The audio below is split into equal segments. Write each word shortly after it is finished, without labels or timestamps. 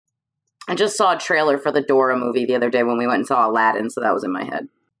I just saw a trailer for the Dora movie the other day when we went and saw Aladdin, so that was in my head.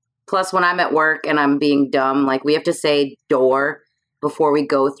 Plus, when I'm at work and I'm being dumb, like, we have to say door before we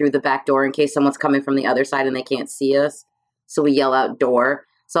go through the back door in case someone's coming from the other side and they can't see us. So we yell out door.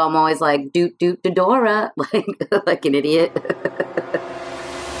 So I'm always like, doot, doot, Dora, like an idiot.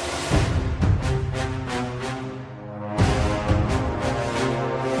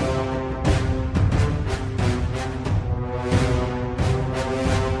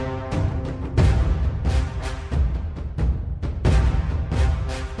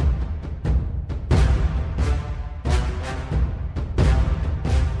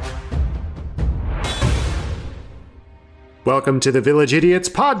 Welcome to the Village Idiots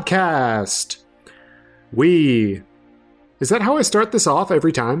podcast. Is that how I start this off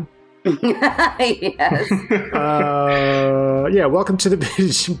every time? Yes. Welcome to the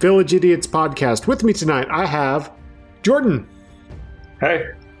Village Idiots podcast. With me tonight, I have Jordan. Hey.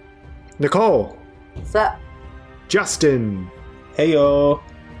 What's Nicole. up? Justin. Heyo.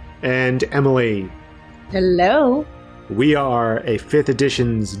 And Emily. Hello. We are a 5th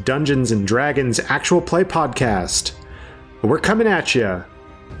edition's Dungeons & Dragons actual play podcast. We're coming at you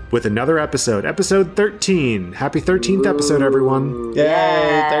with another episode 13. Happy 13th episode, everyone. Yay,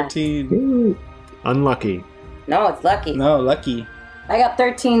 Yeah. 13. Unlucky. No, it's lucky. No, lucky. I got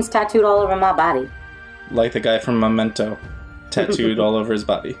 13s tattooed all over my body. Like the guy from Memento, tattooed all over his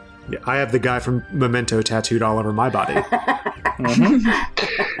body. Yeah, I have the guy from Memento tattooed all over my body.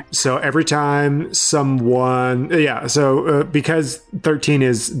 So every time because 13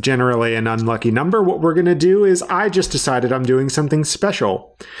 is generally an unlucky number, what we're going to do is I just decided I'm doing something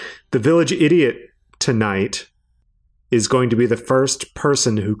special. The Village Idiot tonight is going to be the first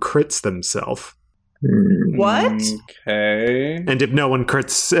person who crits themselves. What? Okay. And if no one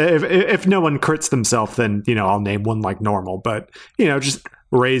crits themselves, then, I'll name one like normal, but, just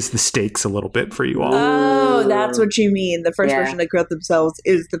raise the stakes a little bit for you all. Oh, that's what you mean. The first Yeah. person to crit themselves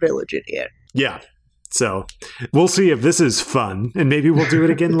is the village idiot. Yeah. So we'll see if this is fun, and maybe we'll do it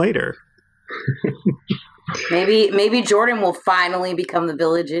again later. Maybe Jordan will finally become the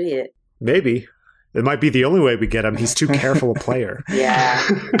village idiot. Maybe. It might be the only way we get him. He's too careful a player. Yeah.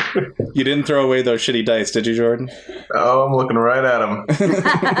 You didn't throw away those shitty dice, did you, Jordan? Oh, I'm looking right at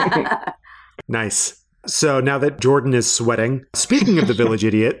him. Nice. So now that Jordan is sweating, speaking of the village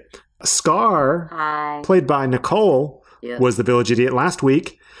idiot, Scar, Hi. played by Nicole, Yep. was the village idiot last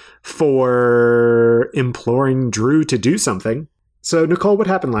week for imploring Drew to do something. So, Nicole, what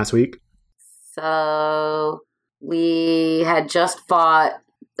happened last week? So we had just fought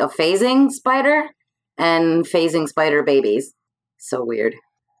a phasing spider and phasing spider babies. So weird.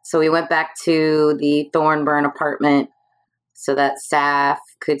 So we went back to the Thornburn apartment so that Saph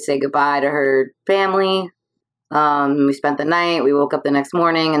could say goodbye to her family. We spent the night. We woke up the next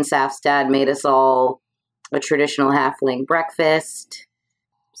morning, and Saph's dad made us all a traditional halfling breakfast.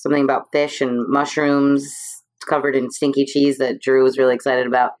 Something about fish and mushrooms covered in stinky cheese that Drew was really excited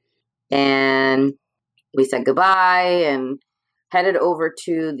about. And we said goodbye and headed over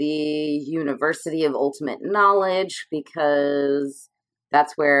to the University of Ultimate Knowledge because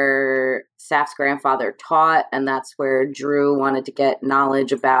that's where Saph's grandfather taught, and that's where Drew wanted to get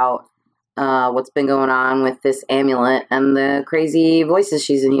knowledge about what's been going on with this amulet and the crazy voices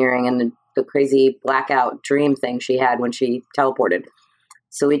she's been hearing and the crazy blackout dream thing she had when she teleported.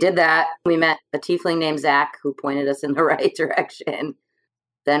 So we did that. We met a tiefling named Zach who pointed us in the right direction.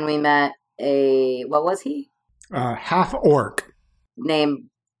 Then we met what was he? Half orc. Named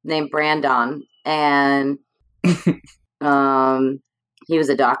Brandon, and he was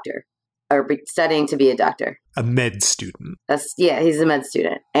a doctor, or studying to be a doctor. A med student. He's a med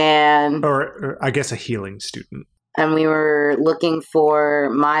student, and Or I guess a healing student. and we were looking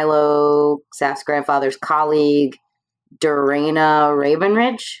for Milo, Saph's grandfather's colleague, Dorena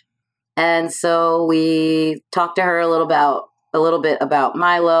Ravenridge, and so we talked to her a little bit about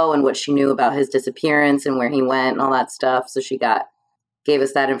Milo and what she knew about his disappearance and where he went and all that stuff. So she gave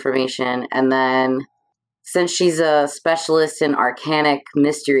us that information. And then since she's a specialist in arcanic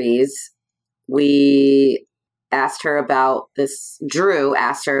mysteries, we asked her about this. Drew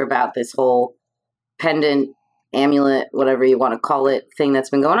asked her about this whole pendant, amulet, whatever you want to call it, thing that's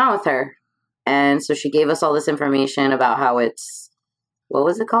been going on with her. And so she gave us all this information about how what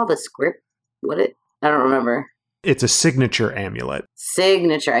was it called? The script? I don't remember. It's a signature amulet.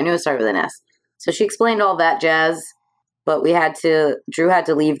 Signature. I knew it started with an S. So she explained all that jazz, but Drew had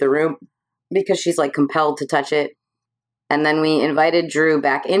to leave the room because she's like compelled to touch it. And then we invited Drew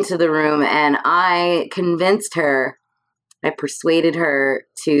back into the room, and I persuaded her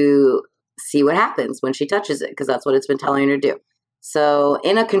to see what happens when she touches it, because that's what it's been telling her to do. So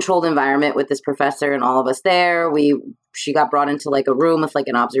in a controlled environment with this professor and all of us there, she got brought into like a room with like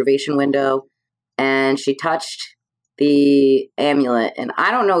an observation window, and she touched the amulet. And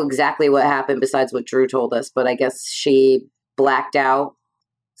I don't know exactly what happened besides what Drew told us, but I guess she blacked out,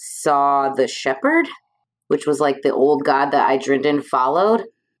 saw the shepherd, which was like the old god that Idrindin followed,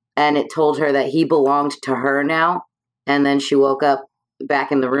 and it told her that he belonged to her now. And then she woke up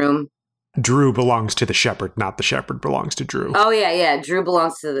back in the room. Drew belongs to the shepherd, not the shepherd belongs to Drew. Oh, yeah. Drew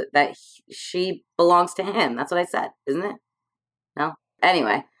belongs to that. She belongs to him. That's what I said, isn't it? No?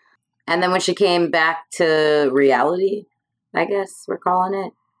 Anyway. And then when she came back to reality, I guess we're calling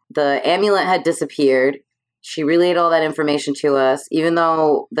it, the amulet had disappeared. She relayed all that information to us, even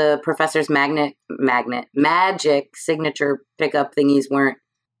though the professor's magic signature pickup thingies weren't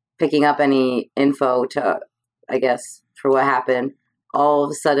picking up any info to, I guess, for what happened. All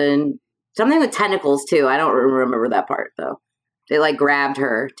of a sudden, something with tentacles, too. I don't remember that part, though. They, like, grabbed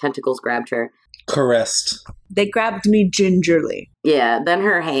her. Tentacles grabbed her. Caressed. They grabbed me gingerly. Yeah, then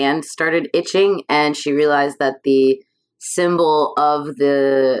her hand started itching, and she realized that the symbol of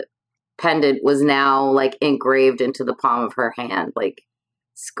the pendant was now, like, engraved into the palm of her hand, like,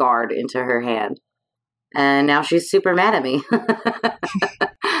 scarred into her hand. And now she's super mad at me.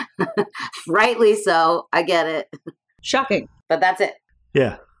 Rightly so. I get it. Shocking. But that's it.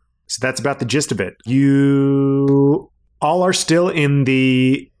 Yeah. So that's about the gist of it. You all are still in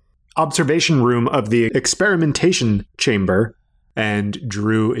the observation room of the experimentation chamber, and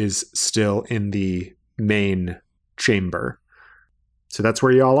Drew is still in the main chamber. So that's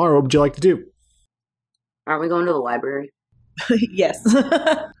where you all are. What would you like to do? Aren't we going to the library? Yes.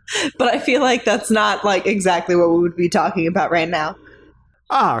 But I feel like that's not like exactly what we would be talking about right now.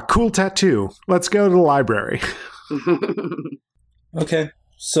 Ah, cool tattoo. Let's go to the library. Okay.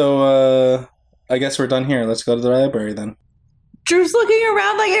 So, I guess we're done here. Let's go to the library then. Drew's looking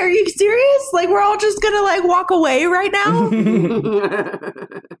around like, are you serious? Like, we're all just gonna like walk away right now?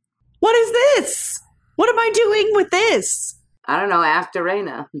 What is this? What am I doing with this? I don't know. After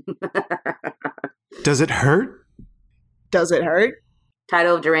Raina. Does it hurt? Does it hurt?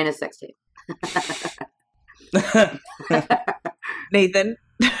 Title of Dorena's sex tape. Nathan?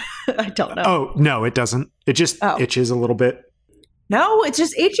 I don't know. Oh, no, it doesn't. It just itches a little bit. No, it's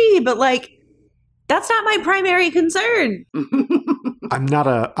just itchy, but like, that's not my primary concern. I'm not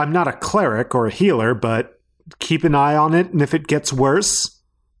a cleric or a healer, but keep an eye on it, and if it gets worse,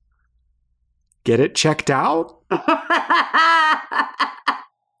 get it checked out.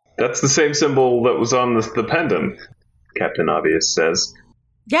 That's the same symbol that was on the pendant, Captain Obvious says.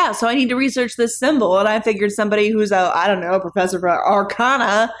 Yeah, so I need to research this symbol, and I figured somebody who's a professor of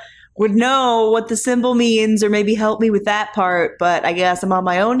Arcana would know what the symbol means or maybe help me with that part, but I guess I'm on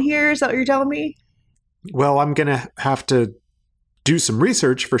my own here. Is that what you're telling me? Well, I'm going to have to do some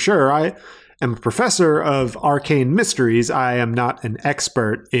research for sure. I am a professor of arcane mysteries. I am not an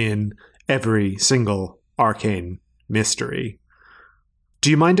expert in every single arcane mystery. Do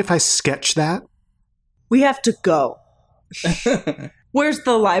you mind if I sketch that? We have to go. Where's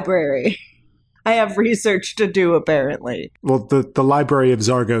the library? I have research to do, apparently. Well, the Library of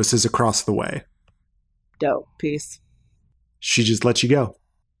Zargos is across the way. Dope. Peace. She just lets you go.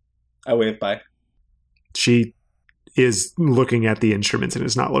 I wave bye. She is looking at the instruments and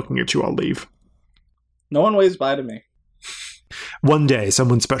is not looking at you all leave. No one waves bye to me. One day,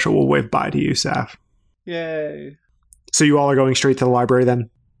 someone special will wave bye to you, Saph. Yay. So you all are going straight to the library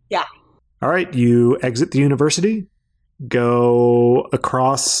then? Yeah. All right, you exit the university, go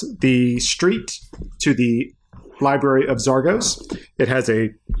across the street to the Library of Zargos. It has a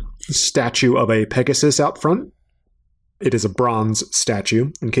statue of a Pegasus out front. It is a bronze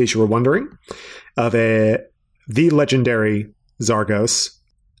statue, in case you were wondering, of the legendary Zargos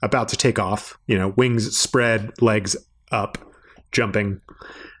about to take off. You know, wings spread, legs up, jumping,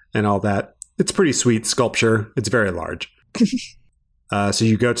 and all that. It's pretty sweet sculpture. It's very large. So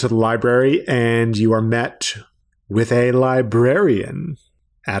you go to the library and you are met with a librarian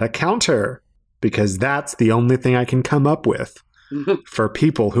at a counter, because that's the only thing I can come up with for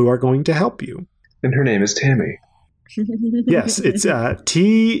people who are going to help you. And her name is Tammy. Yes, it's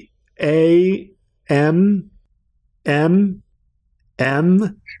Tammii.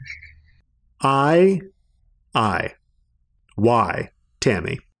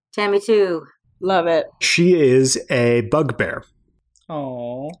 Tammy. Tammy too. Love it. She is a bugbear.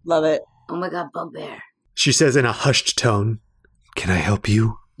 Oh. Love it. Oh my god, bugbear. She says in a hushed tone, "Can I help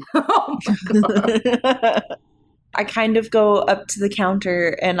you?" Oh my god. I kind of go up to the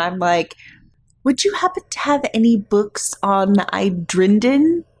counter and I'm like, would you happen to have any books on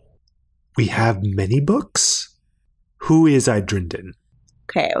Idrindin? We have many books. Who is Idrindin?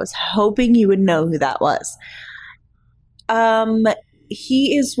 Okay, I was hoping you would know who that was.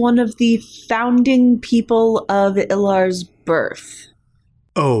 He is one of the founding people of Ilar's birth.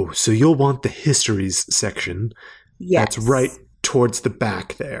 Oh, so you'll want the histories section. Yes. That's right towards the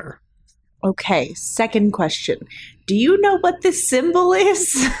back there. Okay, second question. Do you know what this symbol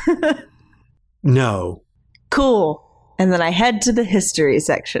is? No. Cool. And then I head to the history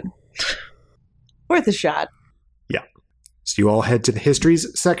section. Worth a shot. Yeah. So you all head to the histories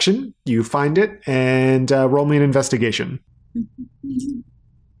section, you find it, and roll me an investigation.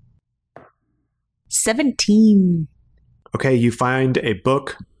 17. Okay, you find a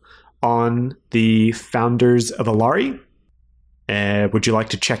book on the founders of Alari. Would you like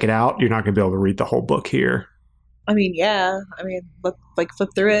to check it out? You're not going to be able to read the whole book here. I mean, yeah. Flip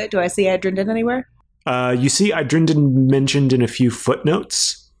through it. Do I see Adrindin anywhere? You see Idrindin mentioned in a few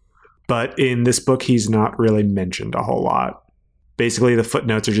footnotes, but in this book he's not really mentioned a whole lot. Basically, the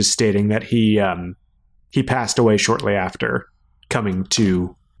footnotes are just stating that he passed away shortly after coming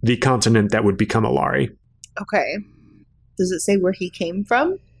to the continent that would become Alari. Okay. Does it say where he came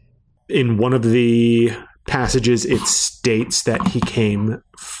from? In one of the passages, it states that he came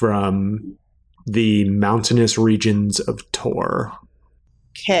from the mountainous regions of Tor.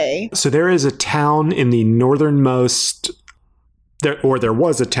 Okay. So there is a town in the northernmost, there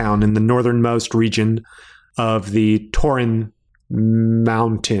was a town in the northernmost region of the Tauran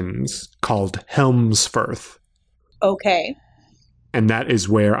Mountains called Helmsfirth. Okay. And that is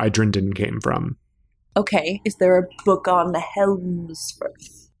where Idrindin came from. Okay. Is there a book on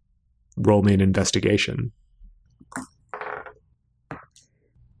Helmsfirth? Roll me an investigation.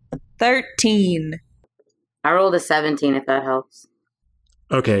 13. I rolled a 17 if that helps.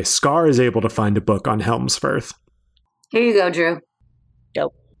 Okay, Scar is able to find a book on Helmsfirth. Here you go, Drew.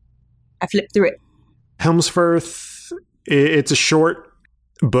 Dope. I flipped through it. Helmsfirth, it's a short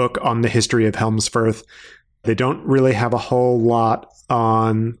book on the history of Helmsfirth. They don't really have a whole lot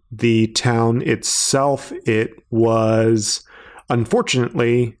on the town itself. It was,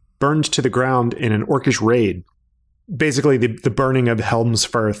 unfortunately, burned to the ground in an orcish raid. Basically, the burning of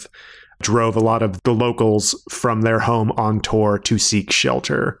Helmsfirth drove a lot of the locals from their home on Tor to seek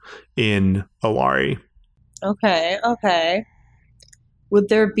shelter in Alari. Okay. Would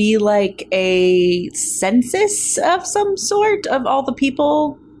there be like a census of some sort of all the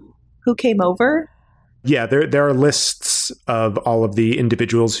people who came over? Yeah, there are lists of all of the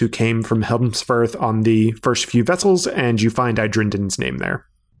individuals who came from Helmsfirth on the first few vessels, and you find Idrindin's name there.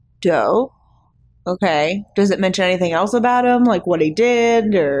 Dope. Okay. Does it mention anything else about him? Like what he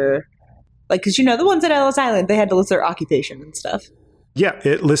did or... Like, because, the ones at Ellis Island, they had to list their occupation and stuff. Yeah,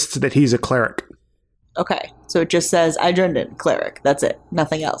 it lists that he's a cleric. Okay. So it just says Idrindin, cleric. That's it.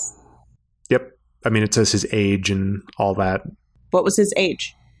 Nothing else. Yep. I mean, it says his age and all that. What was his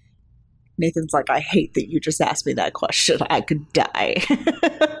age? Nathan's like, I hate that you just asked me that question. I could die.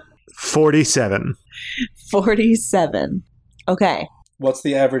 47. 47. Okay. What's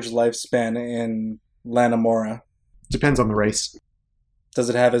the average lifespan in Lanamora? Depends on the race. Does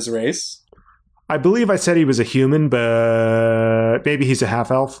it have his race? I believe I said he was a human, but maybe he's a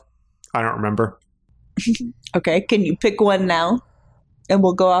half-elf. I don't remember. Okay, can you pick one now? And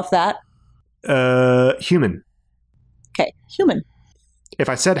we'll go off that. Human. Okay, human. If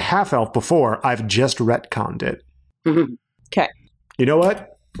I said half-elf before, I've just retconned it. Okay. You know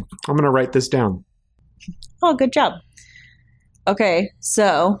what? I'm going to write this down. Oh, good job. Okay,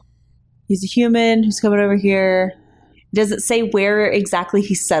 so he's a human who's coming over here. Does it say where exactly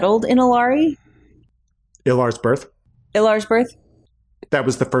he settled in Alari? Ilar's birth. Ilar's birth? That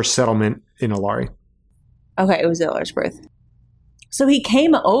was the first settlement in Alari. Okay, it was Ilar's birth. So he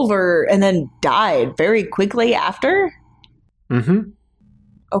came over and then died very quickly after? Mm-hmm.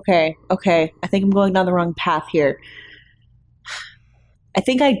 Okay. I think I'm going down the wrong path here. I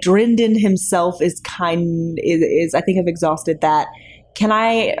think Idrindin himself is I think I've exhausted that.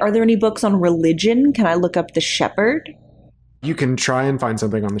 Are there any books on religion? Can I look up the shepherd? You can try and find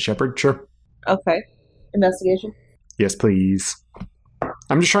something on the shepherd, sure. Okay. Investigation? Yes, please.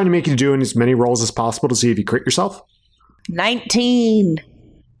 I'm just trying to make you do as many rolls as possible to see if you crit yourself. 19.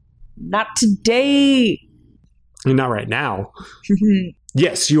 Not today. Not right now.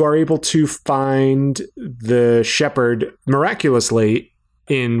 Yes, you are able to find the shepherd miraculously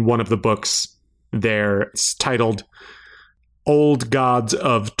in one of the books there. It's titled Old Gods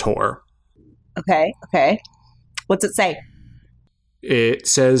of Tor. Okay. What's it say? It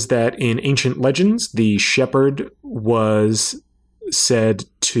says that in ancient legends, the shepherd was said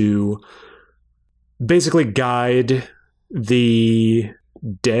to basically guide the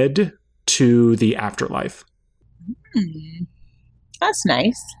dead to the afterlife. That's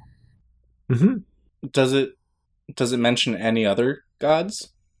nice. Mm-hmm. Does it mention any other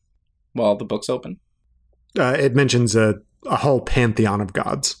gods while the book's open? It mentions a whole pantheon of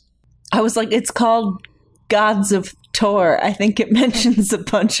gods. I was like, it's called Gods of Tor. I think it mentions a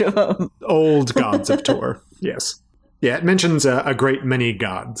bunch of them. Old gods of Tor, yes. Yeah, it mentions a great many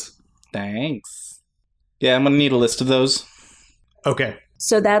gods. Thanks. Yeah, I'm going to need a list of those. Okay.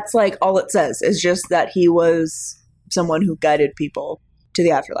 So that's like all it says is just that he was someone who guided people to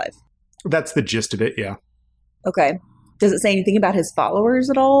the afterlife. That's the gist of it, yeah. Okay. Does it say anything about his followers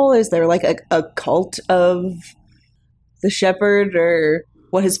at all? Is there like a cult of the shepherd, or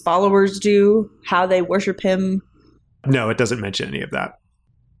what his followers do, how they worship him? No, it doesn't mention any of that.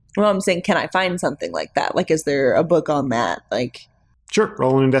 Well, I'm saying, can I find something like that? Like, is there a book on that? Like, Sure,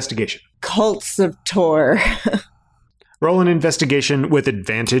 roll an investigation. cults of Tor. Roll an investigation with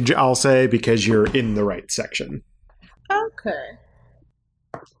advantage, I'll say, because you're in the right section. Okay.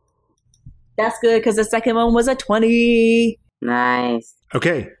 That's good, because the second one was a 20. Nice.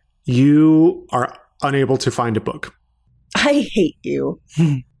 Okay, you are unable to find a book. I hate you.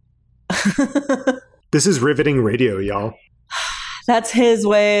 This is riveting radio, y'all. That's his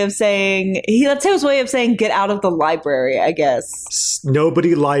way of saying, get out of the library, I guess.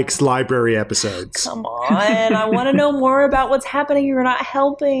 Nobody likes library episodes. Come on. I want to know more about what's happening. You're not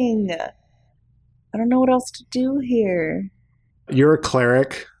helping. I don't know what else to do here. You're a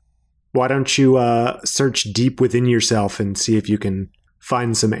cleric. Why don't you search deep within yourself and see if you can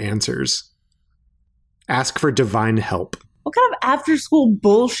find some answers? Ask for divine help. What kind of after-school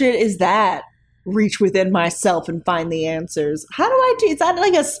bullshit is that? Reach within myself and find the answers. How do I do? Is that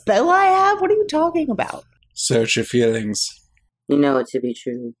like a spell I have? What are you talking about? Search your feelings. You know it to be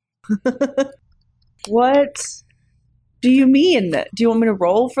true. What do you mean? Do you want me to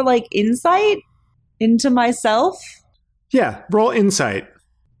roll for like insight into myself? Yeah, roll insight.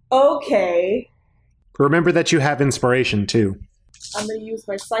 Okay. Remember that you have inspiration, too. I'm going to use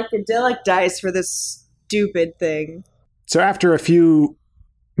my psychedelic dice for this stupid thing. So after a few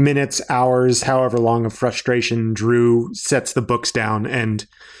minutes, hours, however long of frustration, Drew sets the books down and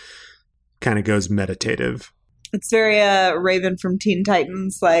kind of goes meditative. It's very Raven from Teen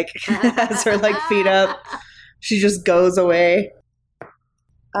Titans, like, has her like feet up. She just goes away.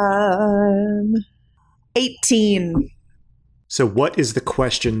 18. So what is the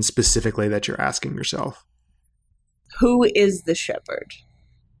question specifically that you're asking yourself? Who is the shepherd?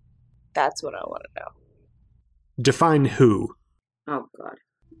 That's what I want to know. Define who. Oh, God.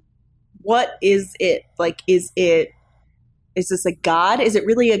 What is it? Like, is this a god? Is it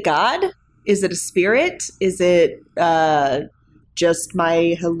really a god? Is it a spirit? Is it just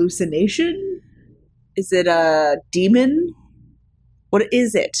my hallucination? Is it a demon? What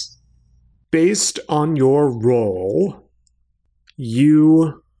is it? Based on your role,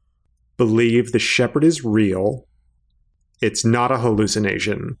 you believe the shepherd is real. It's not a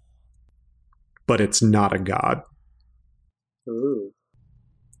hallucination, but it's not a god. Ooh.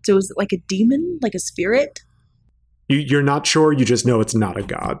 So is it like a demon? Like a spirit? You're not sure, you just know it's not a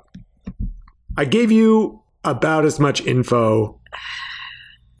god. I gave you about as much info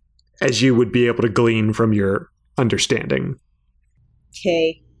as you would be able to glean from your understanding.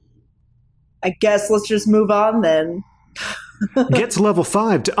 Okay. I guess let's just move on then. Get to level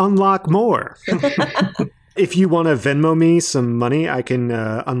 5 to unlock more. If you want to Venmo me some money, I can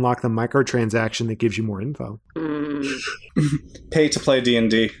unlock the microtransaction that gives you more info. Pay to play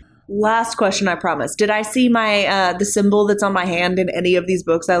D&D. Last question, I promise. Did I see my the symbol that's on my hand in any of these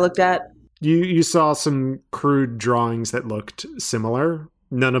books I looked at? You saw some crude drawings that looked similar.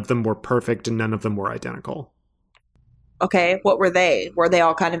 None of them were perfect and none of them were identical. Okay, what were they? Were they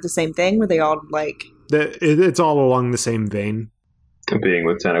all kind of the same thing? Were they all like... It's all along the same vein. Being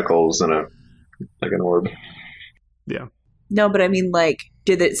with tentacles and like an orb. Yeah. No, but I mean, like,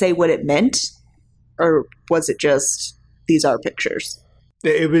 did it say what it meant? Or was it just, these are pictures?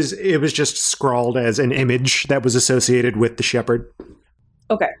 It was just scrawled as an image that was associated with the shepherd.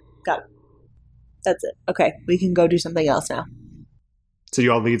 Okay, got it. That's it. Okay, we can go do something else now. So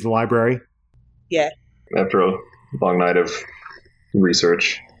you all leave the library? Yeah. After a long night of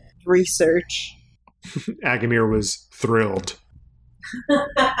research. Aggamir was thrilled.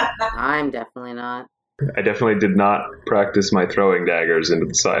 I'm definitely not. I definitely did not practice my throwing daggers into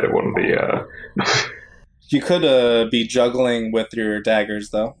the side of one of the... You could be juggling with your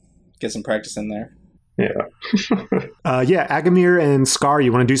daggers, though. Get some practice in there. Yeah. Yeah, Aggamir and Scar,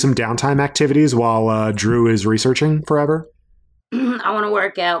 you want to do some downtime activities while Drew is researching forever? I want to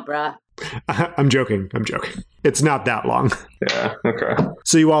work out, bruh. I'm joking. It's not that long. Yeah, okay.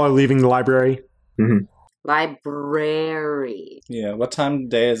 So you all are leaving the library? Mm-hmm. Library. Yeah, what time of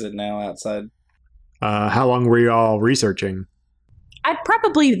day is it now outside? How long were you all researching? I'd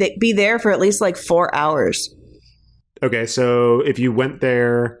probably be there for at least like 4 hours. Okay, so if you went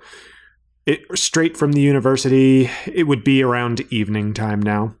there straight from the university, it would be around evening time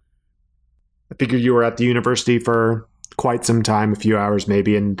now. I figure you were at the university for quite some time, a few hours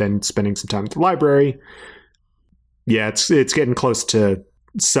maybe, and then spending some time at the library. Yeah, it's getting close to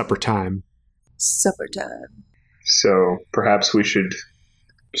supper time. Supper time. So perhaps we should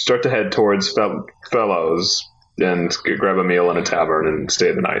start to head towards Fellows and grab a meal in a tavern and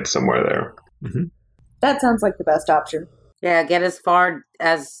stay the night somewhere there. Mm-hmm. That sounds like the best option. Yeah, get as far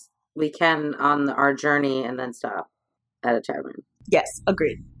as we can on our journey and then stop at a tavern. Yes,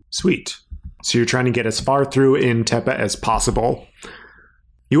 agreed. Sweet. So you're trying to get as far through in Tepa as possible.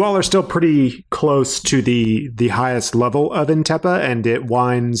 You all are still pretty close to the highest level of Intepa, and it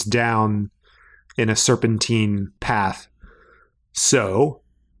winds down in a serpentine path. So,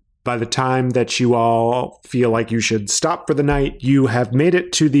 by the time that you all feel like you should stop for the night, you have made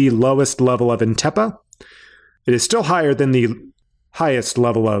it to the lowest level of Intepa. It is still higher than the highest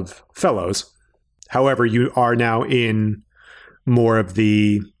level of Fellows. However, you are now in more of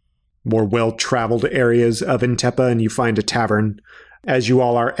the more well-traveled areas of Intepa, and you find a tavern. As you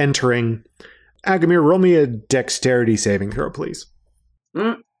all are entering, Aggamir, roll me a dexterity saving throw, please.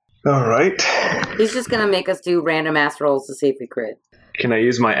 All right. He's just going to make us do random ass rolls to see if we crit. Can I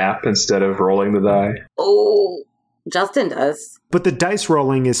use my app instead of rolling the die? Oh, Justin does. But the dice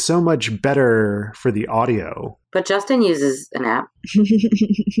rolling is so much better for the audio. But Justin uses an app. Let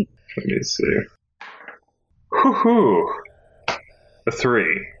me see. Woohoo! A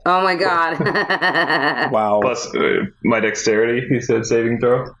 3. Oh my god. Wow. Plus my dexterity, you said saving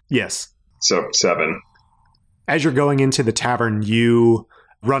throw? Yes. So 7. As you're going into the tavern, you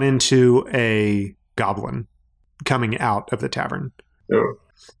run into a goblin coming out of the tavern. Oh.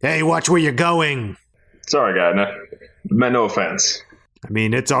 Hey, watch where you're going. Sorry, guy. Meant no offense. I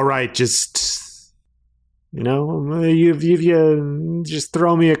mean, it's all right. Just, if you just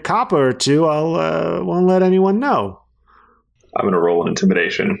throw me a copper or two, I'll won't let anyone know. I'm going to roll an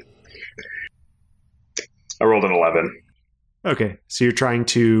intimidation. I rolled an 11. Okay, so you're trying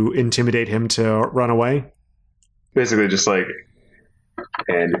to intimidate him to run away? Basically just like,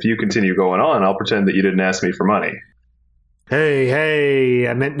 and if you continue going on, I'll pretend that you didn't ask me for money. Hey,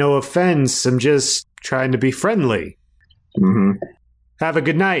 I meant no offense. I'm just trying to be friendly. Mm-hmm. Have a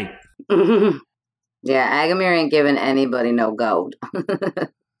good night. Yeah, Aggamir ain't giving anybody no gold.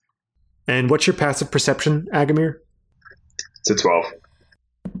 And what's your passive perception, Aggamir? It's a 12.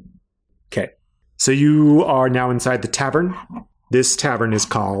 Okay. So you are now inside the tavern. This tavern is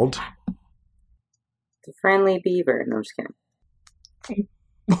called... The Friendly Beaver. No, I'm just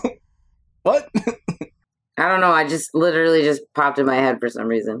kidding. What? I don't know. I just literally just popped in my head for some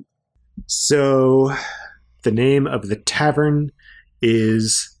reason. So the name of the tavern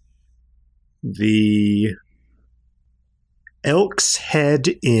is the Elk's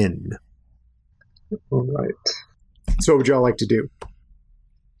Head Inn. All right. So what would y'all like to do?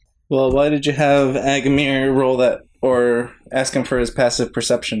 Well, why did you have Aggamir roll that or ask him for his passive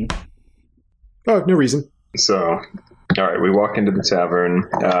perception? Oh, no reason. So, all right, we walk into the tavern.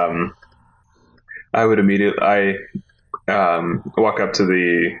 I would immediately walk up to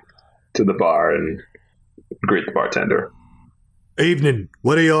the bar and greet the bartender. Evening.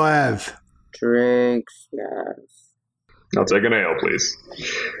 What do y'all have? Drinks, yes. I'll take an ale, please,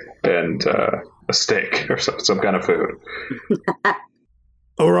 and a steak or some kind of food.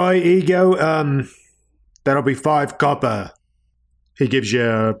 All right, here you go. That'll be 5 copper. He gives you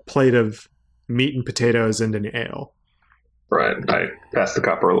a plate of meat and potatoes and an ale. Right, I pass the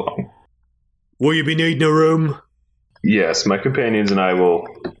copper along. Will you be needing a room? Yes, my companions and I will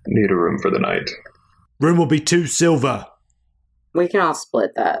need a room for the night. Room will be 2 silver. We can all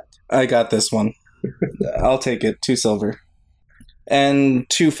split that. I got this one. I'll take it. 2 silver. And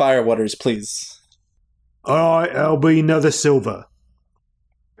 2 fire waters, please. All right, that'll be another silver.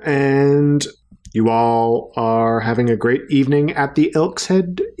 And you all are having a great evening at the Elk's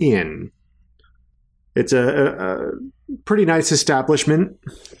Head Inn. It's a pretty nice establishment.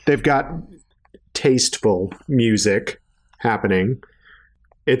 They've got tasteful music happening.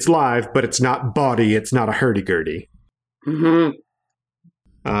 It's live, but it's not bawdy. It's not a hurdy-gurdy. Mm-hmm.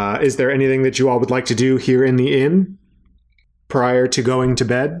 Is there anything that you all would like to do here in the inn prior to going to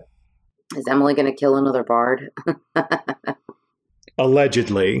bed? Is Emily going to kill another bard?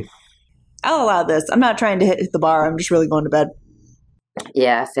 Allegedly. I'll allow this. I'm not trying to hit the bar. I'm just really going to bed.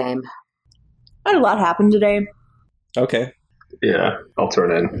 Yeah, same. I had a lot happen today. Okay. Yeah, I'll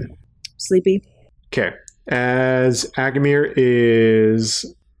turn in. Sleepy. Okay. As Aggamir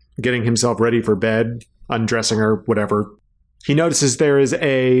is getting himself ready for bed, undressing or whatever, he notices there is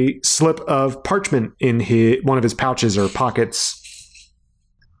a slip of parchment in one of his pouches or pockets.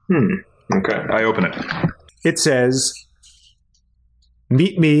 Okay, I open it. It says,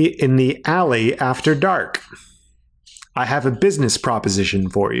 "Meet me in the alley after dark. I have a business proposition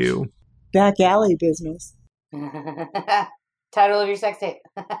for you." Back alley business. Title of your sex tape.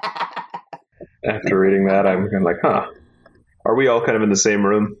 After reading that, I'm kind of like, are we all kind of in the same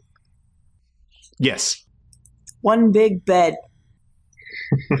room? Yes. One big bed.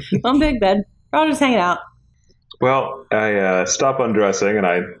 One big bed. We're all just hanging out. Well, I stop undressing and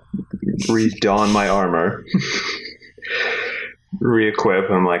I re-don my armor. Re-equip.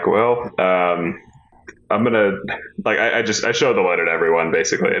 I'm like, well, I'm gonna, like, I show the letter to everyone,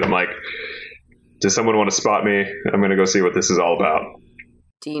 basically, and I'm like, does someone want to spot me? I'm gonna go see what this is all about.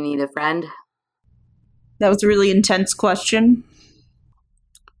 Do you need a friend? That was a really intense question.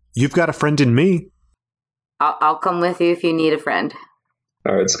 You've got a friend in me. I'll come with you if you need a friend.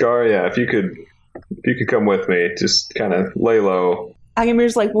 All right, Scar, yeah, if you could come with me, just kind of lay low.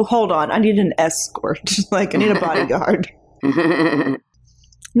 Aggamir's like, well, hold on. I need an escort. Like, I need a bodyguard.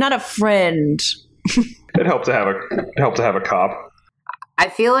 Not a friend. It'd help to have a cop. I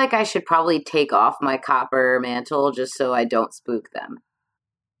feel like I should probably take off my copper mantle just so I don't spook them.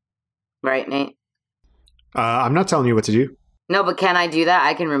 Right, Nate? I'm not telling you what to do. No, but can I do that?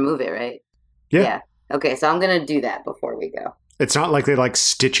 I can remove it, right? Yeah. Okay, so I'm going to do that before we go. It's not like they, like,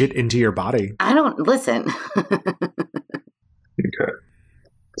 stitch it into your body. I don't... Listen. Okay.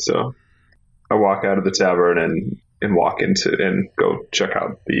 So, I walk out of the tavern and walk into... and go check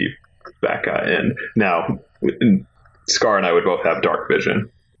out the back inn. Now, Scar and I would both have dark vision,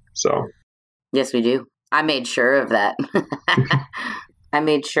 so... Yes, we do. I made sure of that. I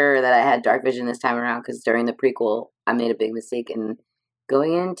made sure that I had dark vision this time around because during the prequel, I made a big mistake in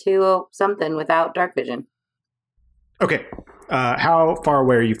going into something without dark vision. Okay. How far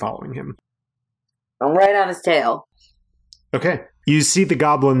away are you following him? I'm right on his tail. Okay. You see the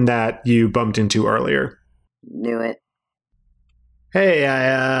goblin that you bumped into earlier. Knew it. Hey,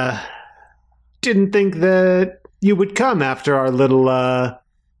 I didn't think that you would come after our little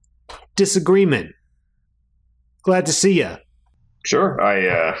disagreement. Glad to see you. Sure,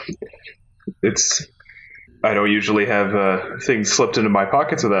 I don't usually have things slipped into my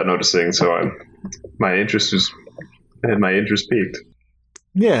pockets without noticing, so my interest peaked.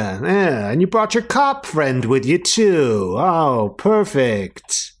 Yeah, and you brought your cop friend with you too. Oh,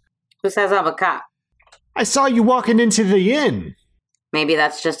 perfect. Who says I'm a cop? I saw you walking into the inn. Maybe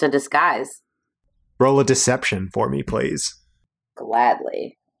that's just a disguise. Roll a deception for me, please.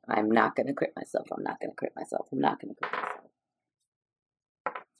 Gladly. I'm not going to crit myself.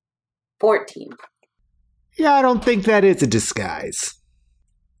 14. Yeah, I don't think that is a disguise.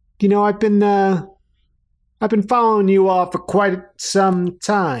 You know, I've been following you all for quite some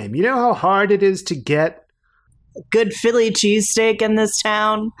time. You know how hard it is to get Good Philly cheesesteak in this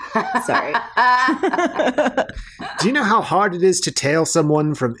town. Sorry. Do you know how hard it is to tail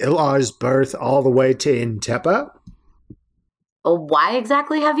someone from Ilar's birth all the way to Intepa? Why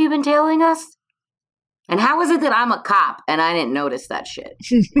exactly have you been tailing us? And how is it that I'm a cop and I didn't notice that shit?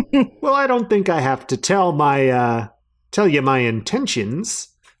 Well, I don't think I have to tell you my intentions.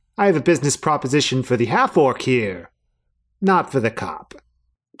 I have a business proposition for the half-orc here, not for the cop.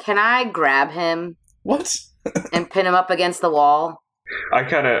 Can I grab him? What? And pin him up against the wall? I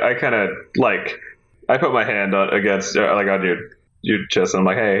kind of like, I put my hand against on your chest, and I'm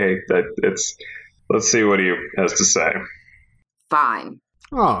like, hey, let's see what he has to say. Fine.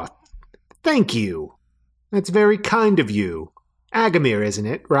 Oh, thank you. That's very kind of you. Aggamir, isn't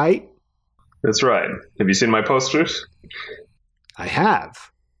it, right? That's right. Have you seen my posters? I have.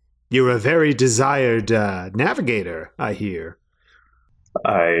 You're a very desired navigator, I hear.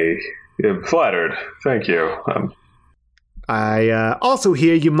 I am flattered. Thank you. I also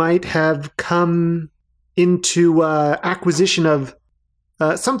hear you might have come into acquisition of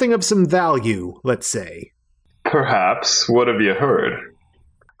something of some value, let's say. Perhaps. What have you heard?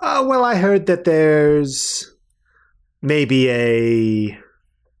 Well, I heard that there's maybe a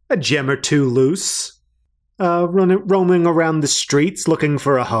gem or two loose, roaming around the streets looking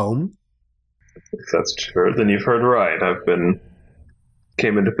for a home. If that's true, then you've heard right.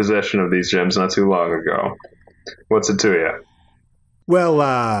 Came into possession of these gems not too long ago. What's it to you?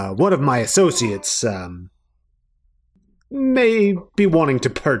 Well, one of my associates may be wanting to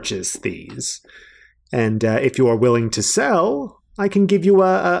purchase these. And if you are willing to sell, I can give you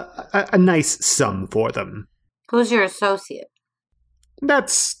a nice sum for them. Who's your associate?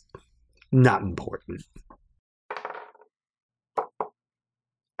 That's not important.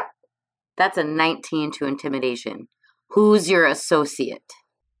 That's a 19 to intimidation. Who's your associate?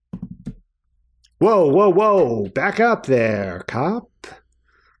 Whoa. Back up there, cop.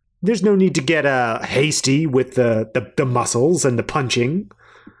 There's no need to get hasty with the muscles and the punching.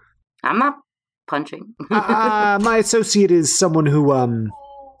 I'm not punching. My associate is someone who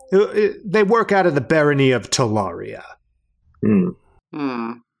they work out of the barony of Talaria.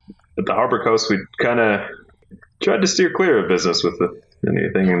 At the Harbor Coast, we kind of tried to steer clear of business with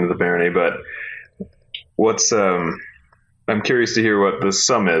anything in the barony, but what's I'm curious to hear what the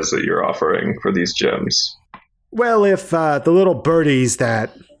sum is that you're offering for these gems. Well, if the little birdies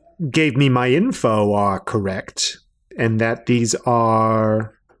that gave me my info are correct, and that these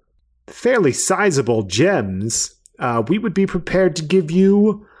are fairly sizable gems, we would be prepared to give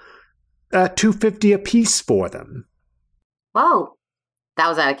you $250 a piece for them. Whoa. That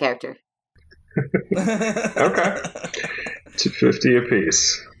was out of character. Okay. $250 a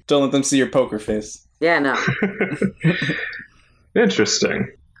piece. Don't let them see your poker face. Yeah, no. Interesting.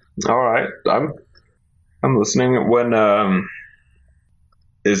 All right. I'm listening. When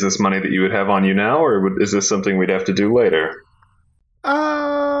is this money that you would have on you now, or is this something we'd have to do later?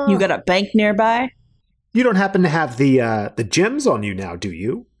 You got a bank nearby? You don't happen to have the gems on you now, do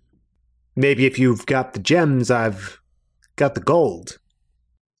you? Maybe if you've got the gems, I've got the gold.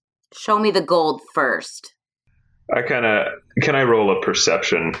 Show me the gold first. Can I roll a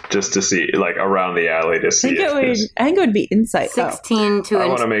perception just to see, like, around the alley to see? I think it would be insight. 16 to I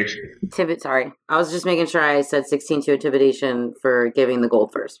want to make. Sorry, I was just making sure I said 16 to intimidation for giving the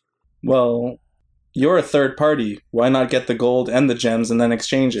gold first. Well, you're a third party. Why not get the gold and the gems and then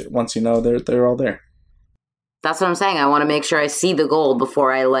exchange it once you know they're all there? That's what I'm saying. I want to make sure I see the gold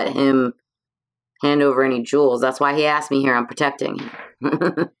before I let him hand over any jewels. That's why he asked me here. I'm protecting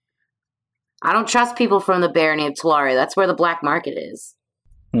him. I don't trust people from the barony of Talaria. That's where the black market is.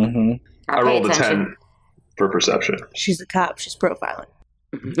 Mm-hmm. I rolled a 10 for perception. She's a cop. She's profiling.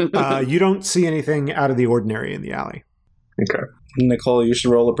 You don't see anything out of the ordinary in the alley. Okay. Nicole, you should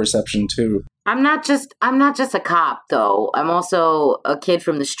roll a perception too. I'm not just a cop, though. I'm also a kid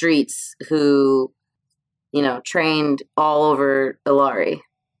from the streets who, trained all over Ilari.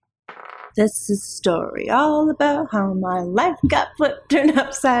 This is a story all about how my life got flipped turned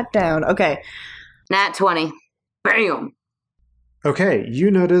upside down. Okay. Nat 20. Bam! Okay, you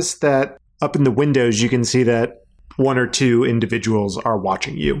notice that up in the windows you can see that one or two individuals are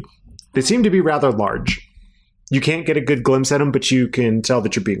watching you. They seem to be rather large. You can't get a good glimpse at them, but you can tell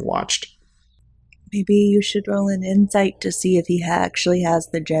that you're being watched. Maybe you should roll an insight to see if he actually has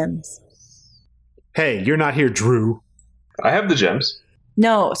the gems. Hey, you're not here, Drew. I have the gems.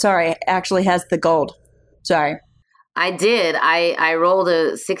 No, sorry, actually has the gold. Sorry. I did. I rolled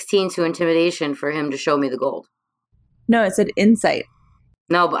a 16 to intimidation for him to show me the gold. No, it said insight.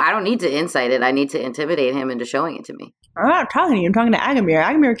 No, but I don't need to insight it. I need to intimidate him into showing it to me. I'm not talking to you. I'm talking to Aggamir.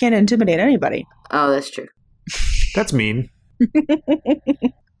 Aggamir can't intimidate anybody. Oh, that's true. That's mean.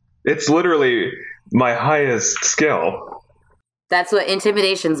 It's literally my highest skill. That's what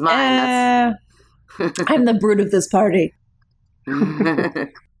intimidation's mine. I'm the brute of this party.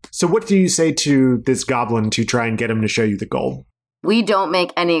 So what do you say to this goblin to try and get him to show you the gold? We don't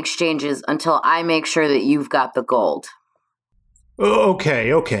make any exchanges until I make sure that you've got the gold.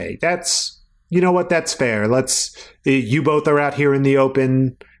 Okay. That's, you know what? That's fair. You both are out here in the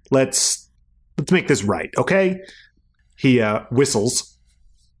open. Let's make this right, okay? He whistles,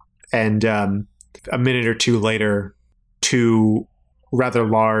 and a minute or two later, two rather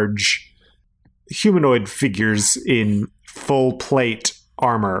large humanoid figures in full plate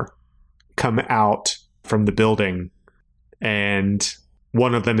armor come out from the building, and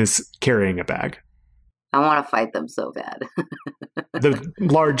one of them is carrying a bag. I want to fight them so bad. The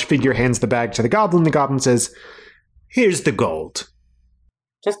large figure hands the bag to the goblin. The goblin says, "Here's the gold."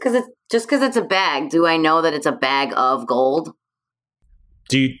 Just because it's a bag, do I know that it's a bag of gold?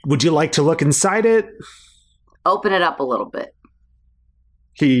 Would you like to look inside it? Open it up a little bit.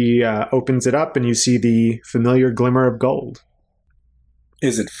 He opens it up, and you see the familiar glimmer of gold.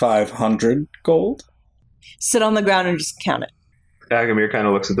 Is it 500 gold? Sit on the ground and just count it. Aggamir kind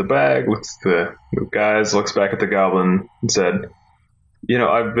of looks at the bag, looks at the guys, looks back at the goblin, and said,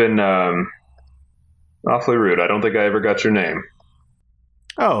 I've been awfully rude. I don't think I ever got your name.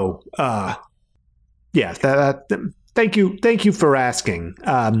 Oh, yeah. Thank you for asking.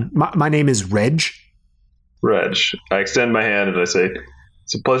 My name is Reg. Reg. I extend my hand and I say,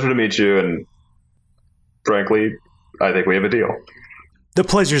 "It's a pleasure to meet you, and frankly, I think we have a deal." The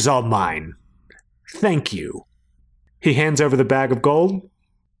pleasure's all mine. Thank you. He hands over the bag of gold.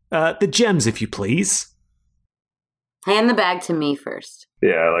 The gems, if you please. Hand the bag to me first.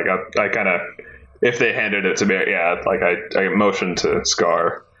 Yeah, like I kind of, if they handed it to me, yeah, like I motion to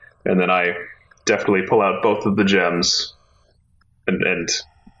Scar, and then I definitely pull out both of the gems and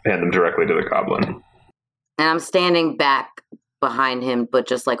hand them directly to the goblin. And I'm standing back behind him, but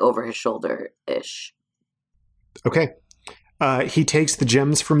just like over his shoulder-ish. Okay. He takes the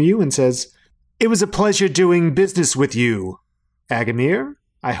gems from you and says, "It was a pleasure doing business with you, Aggamir.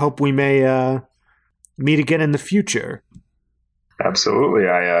 I hope we may meet again in the future." Absolutely.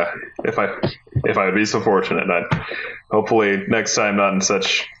 If I would be so fortunate, I'd hopefully next time not in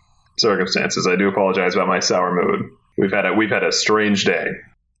such circumstances. I do apologize about my sour mood. We've had a strange day.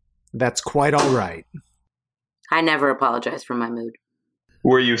 That's quite all right. I never apologize for my mood.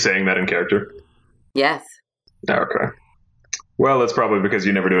 Were you saying that in character? Yes. Okay. Well, that's probably because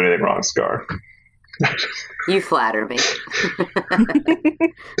you never do anything wrong, Scar. You flatter me.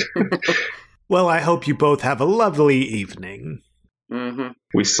 Well, I hope you both have a lovely evening. Mm-hmm.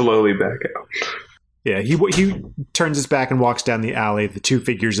 We slowly back out. Yeah, he turns his back and walks down the alley. The two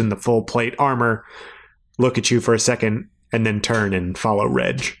figures in the full plate armor look at you for a second and then turn and follow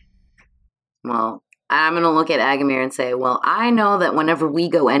Reg. Well, I'm going to look at Aggamir and say, well, I know that whenever we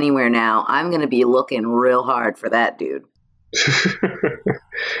go anywhere now, I'm going to be looking real hard for that dude.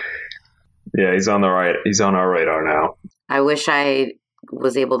 Yeah, he's on our radar now. I wish I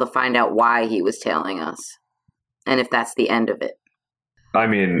was able to find out why he was tailing us. And if that's the end of it. I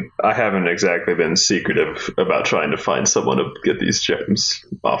mean, I haven't exactly been secretive about trying to find someone to get these gems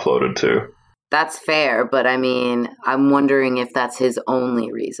offloaded to. That's fair, but I mean, I'm wondering if that's his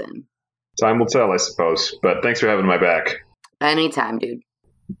only reason. Time will tell, I suppose. But thanks for having my back. Anytime, dude.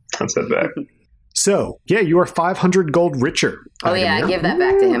 Let's head back. So, yeah, you are 500 gold richer. Oh, yeah, I give that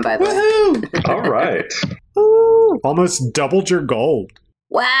back to him, by the way. All right. Almost doubled your gold.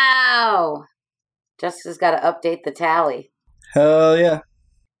 Wow! Justice got to update the tally. Hell yeah.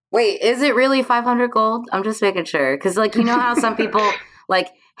 Wait, is it really 500 gold? I'm just making sure. Because, like, you know how some people, like,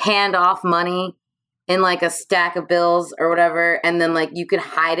 hand off money in, like, a stack of bills or whatever, and then, like, you could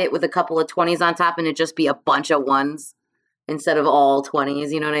hide it with a couple of 20s on top and it'd just be a bunch of ones instead of all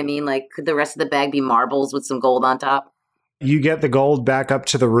 20s, you know what I mean? Like, could the rest of the bag be marbles with some gold on top? You get the gold back up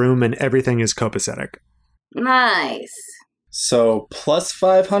to the room and everything is copacetic. Nice. So plus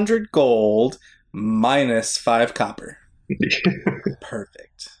 500 gold, minus 5 copper.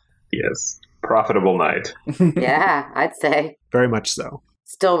 Perfect. Yes. Profitable night. Yeah, I'd say. Very much so.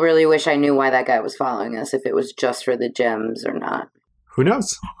 Still really wish I knew why that guy was following us, if it was just for the gems or not. Who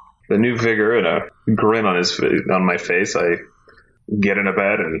knows? The new vigor and a grin on my face, I get in a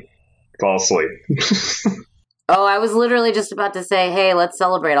bed and fall asleep. Oh, I was literally just about to say, hey, let's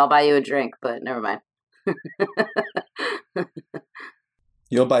celebrate. I'll buy you a drink, but never mind.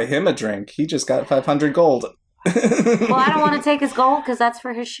 You'll buy him a drink. He just got 500 gold. Well, I don't want to take his gold because that's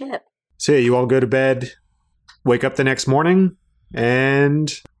for his ship. So yeah, you all go to bed, wake up the next morning,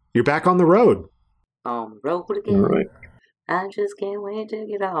 and you're back on the road. On the road again. All right. I just can't wait to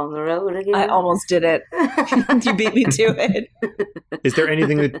get on the road again. I almost did it. You beat me to it. Is there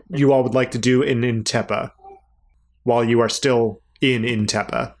anything that you all would like to do in Intepa while you are still in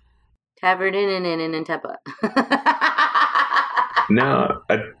Intepa? Tavern in Tepa. No,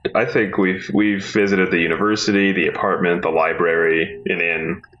 I think we've visited the university, the apartment, the library, an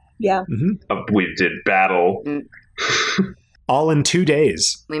inn. Yeah. Mm-hmm. We did battle. All in 2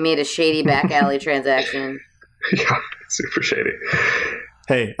 days. We made a shady back alley transaction. Yeah, super shady.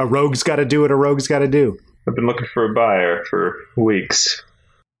 Hey, a rogue's got to do what a rogue's got to do. I've been looking for a buyer for weeks.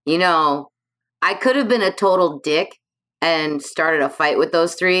 You know, I could have been a total dick and started a fight with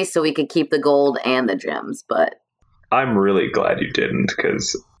those three so we could keep the gold and the gems, but... I'm really glad you didn't,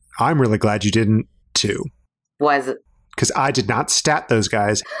 because... I'm really glad you didn't, too. Why is it? Because I did not stat those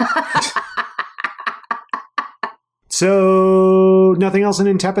guys. So, nothing else in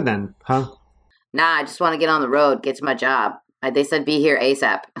Intepa then, huh? Nah, I just want to get on the road, get to my job. They said be here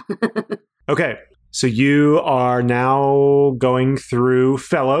ASAP. Okay, so you are now going through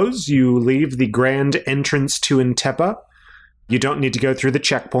Fellows. You leave the grand entrance to Intepa. You don't need to go through the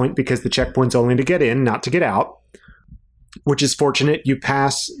checkpoint because the checkpoint's only to get in, not to get out, which is fortunate. You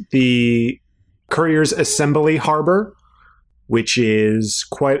pass the Courier's Assembly Harbor, which is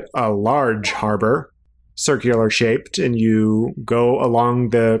quite a large harbor, circular shaped, and you go along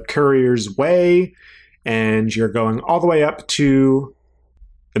the Courier's Way, and you're going all the way up to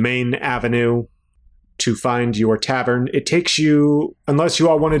the main avenue to find your tavern. It takes you, unless you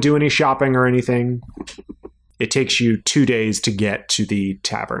all want to do any shopping or anything, it takes you 2 days to get to the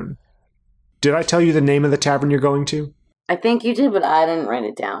tavern. Did I tell you the name of the tavern you're going to? I think you did, but I didn't write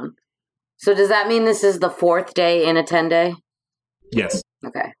it down. So does that mean this is the 4th day in a 10-day? Yes.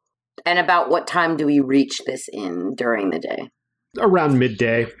 Okay. And about what time do we reach this inn during the day? Around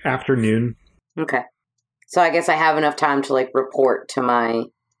midday, afternoon. Okay. So I guess I have enough time to, report to my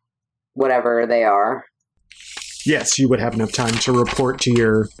whatever they are. Yes, you would have enough time to report to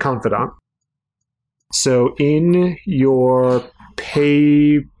your confidant. So in your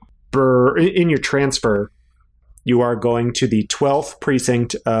in your transfer, you are going to the 12th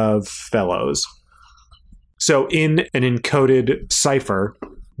precinct of Fellows. So in an encoded cipher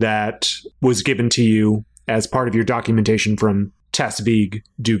that was given to you as part of your documentation from Tasvig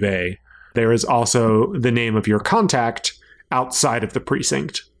Dubé, there is also the name of your contact outside of the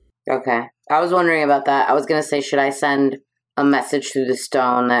precinct. Okay. I was wondering about that. I was going to say, should I send a message through the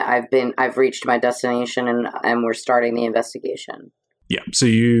stone that I've reached my destination and we're starting the investigation? Yeah. So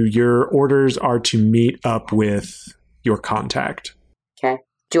your orders are to meet up with your contact. Okay.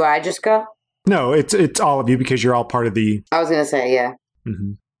 Do I just go? No, it's all of you because you're all part of the... I was going to say, yeah.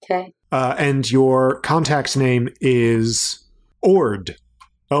 Mm-hmm. Okay. And your contact's name is Ord.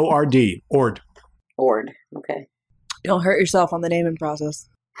 O-R-D. Ord. Ord. Okay. Don't hurt yourself on the naming process.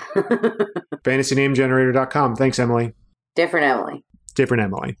 FantasyNameGenerator.com. Thanks, Emily. Different Emily. Different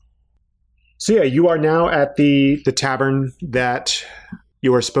Emily. So yeah, you are now at the tavern that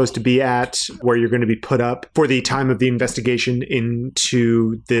you are supposed to be at, where you're going to be put up for the time of the investigation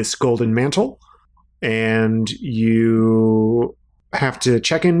into this golden mantle. And you have to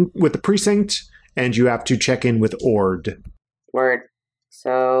check in with the precinct, and you have to check in with Ord. Word.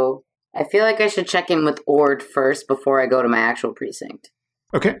 So I feel like I should check in with Ord first before I go to my actual precinct.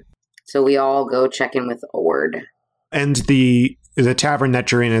 Okay. So we all go check in with Ord. And the tavern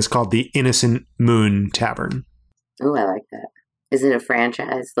that you're in is called the Innocent Moon Tavern. Ooh, I like that. Is it a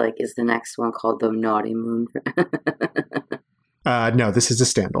franchise? Is the next one called the Naughty Moon? No, this is a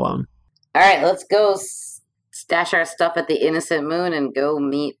standalone. All right, let's go stash our stuff at the Innocent Moon and go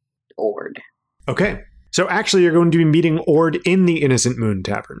meet Ord. Okay. So actually, you're going to be meeting Ord in the Innocent Moon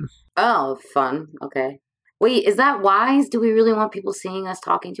Tavern. Oh, fun. Okay. Wait, is that wise? Do we really want people seeing us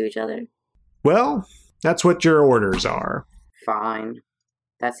talking to each other? Well, that's what your orders are. Fine.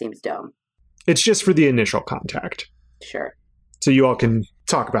 That seems dumb. It's just for the initial contact. Sure. So you all can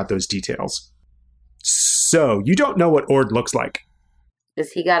talk about those details. So, you don't know what Ord looks like.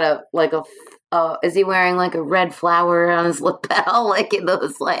 Is he got is he wearing a red flower on his lapel? In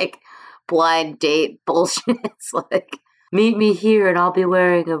those blind date bullshits? Meet me here and I'll be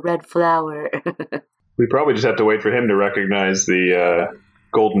wearing a red flower. We probably just have to wait for him to recognize the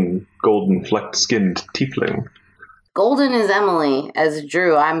golden flecked-skinned tiefling. Golden is Emily. As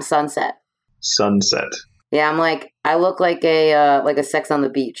Drew, I'm Sunset. Sunset. Yeah, I look like a Sex on the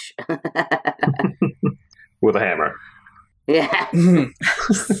Beach. With a hammer. Yeah.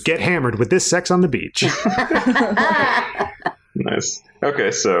 Get hammered with this Sex on the Beach. Nice.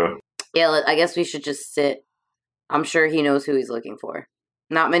 Okay, so... Yeah, I guess we should just sit. I'm sure he knows who he's looking for.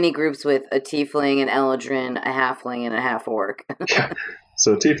 Not many groups with a tiefling, an eldrin, a halfling, and a half-orc. Yeah.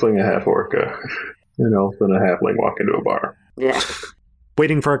 So tiefling, a half-orc, an elf, and a halfling walk into a bar. Yeah.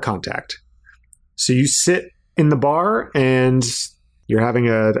 Waiting for a contact. So you sit in the bar, and you're having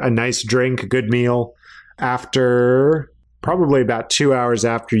a nice drink, a good meal. After probably about 2 hours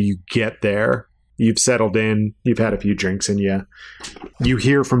after you get there, you've settled in, you've had a few drinks in you. You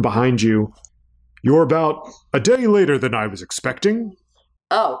hear from behind you, "You're about a day later than I was expecting."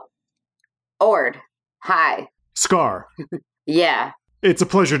 Oh. Ord. Hi. Scar. Yeah. It's a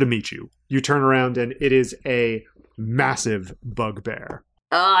pleasure to meet you. You turn around and it is a massive bugbear.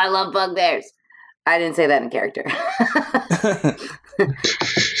 Oh, I love bugbears. I didn't say that in character.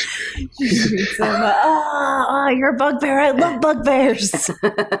 You're a bugbear. I love bugbears.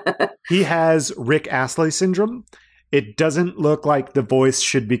 He has Rick Astley syndrome. It doesn't look like the voice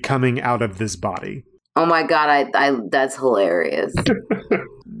should be coming out of this body. Oh my god, I that's hilarious.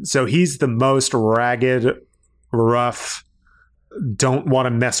 So he's the most ragged, rough, don't want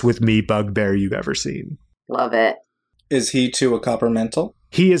to mess with me bugbear you've ever seen. Love it. Is he too a copper mantle?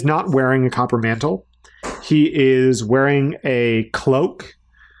 He is not wearing a copper mantle. He is wearing a cloak,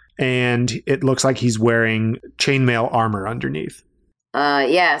 and it looks like he's wearing chainmail armor underneath.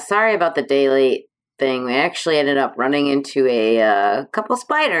 Yeah, sorry about the day late thing. We actually ended up running into a couple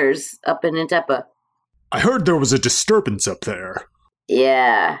spiders up in Intepa. I heard there was a disturbance up there.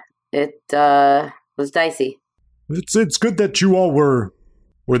 Yeah, it was dicey. It's good that you all were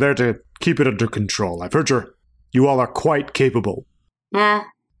there to keep it under control. I've heard you all are quite capable. Yeah.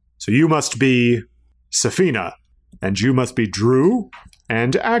 So you must be Safina, and you must be Drew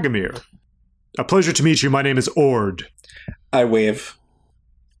and Aggamir. A pleasure to meet you. My name is Ord. I wave.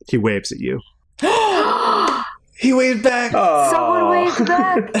 He waves at you. He waved back. Someone waved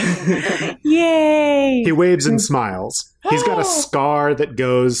back. Yay! He waves and smiles. He's got a scar that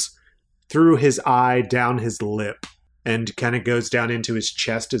goes through his eye, down his lip, and kind of goes down into his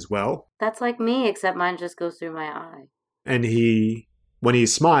chest as well. That's like me, except mine just goes through my eye. And when he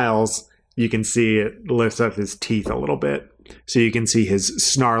smiles, you can see it lifts up his teeth a little bit. So you can see his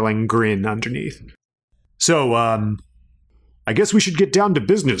snarling grin underneath. So, I guess we should get down to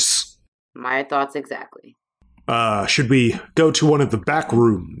business. My thoughts exactly. Should we go to one of the back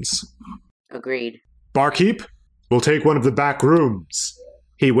rooms? Agreed. Barkeep, we'll take one of the back rooms.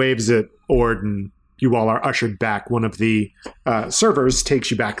 He waves at Ord, and you all are ushered back. One of the servers takes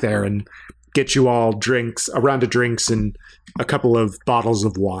you back there and gets you all a round of drinks and a couple of bottles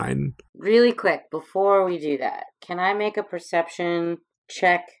of wine. Really quick, before we do that, can I make a perception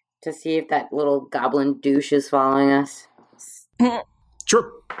check to see if that little goblin douche is following us?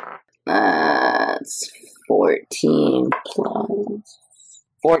 Sure. It's 14 plus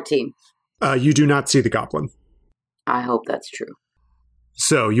 14. You do not see the goblin. I hope that's true.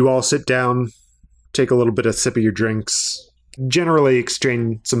 So you all sit down, take a little bit of sip of your drinks, generally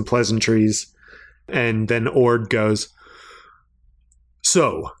exchange some pleasantries, and then Ord goes,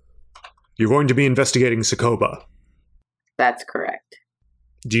 "So, you're going to be investigating Sokoba. That's correct.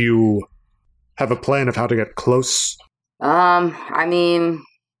 Do you have a plan of how to get close?" I mean,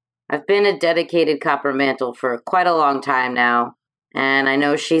 I've been a dedicated Copper Mantle for quite a long time now, and I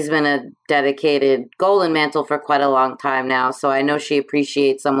know she's been a dedicated Golden Mantle for quite a long time now, so I know she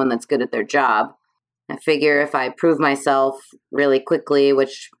appreciates someone that's good at their job. I figure if I prove myself really quickly,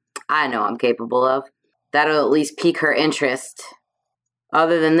 which I know I'm capable of, that'll at least pique her interest.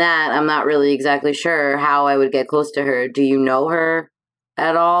 Other than that, I'm not really exactly sure how I would get close to her. Do you know her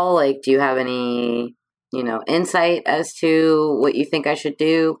at all? Like, do you have any, insight as to what you think I should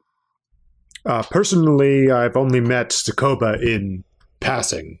do? Personally, I've only met Sokoba in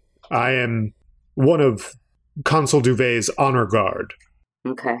passing. I am one of Consul Duvet's honor guard.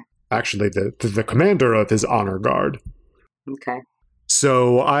 Okay. Actually, the commander of his honor guard. Okay.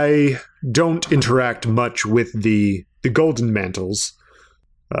 So I don't interact much with the Golden Mantles.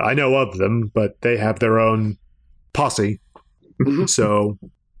 I know of them, but they have their own posse. So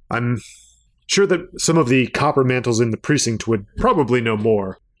I'm sure that some of the Copper Mantles in the precinct would probably know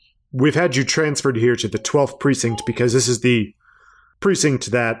more. We've had you transferred here to the 12th precinct because this is the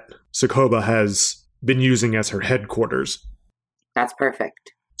precinct that Sokoba has been using as her headquarters. That's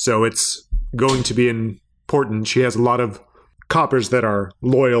perfect. So it's going to be important. She has a lot of coppers that are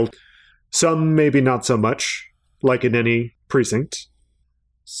loyal. Some maybe not so much, like in any precinct.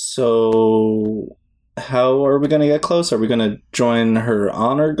 So, how are we going to get close? Are we going to join her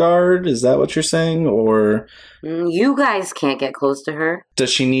honor guard? Is that what you're saying? Or you guys can't get close to her. does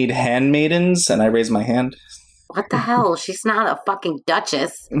she need handmaidens? And I raise my hand. What the hell? She's not a fucking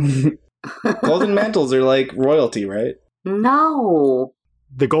duchess. Golden mantles are like royalty, right? No.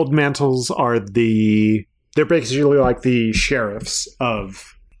 The Golden Mantles are they're basically like the sheriffs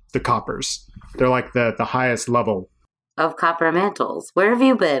of the coppers. They're like the highest level. Of Copper Mantles. Where have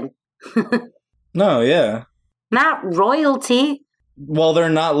you been? No, yeah. Not royalty. Well, they're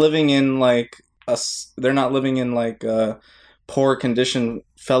not living in poor condition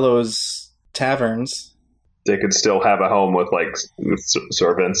fellows taverns. They could still have a home with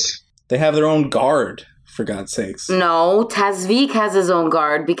servants. They have their own guard, for God's sakes. No, Tazvik has his own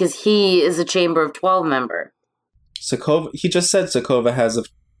guard because he is a Chamber of 12 member. Sokovia, he just said Sokovia has an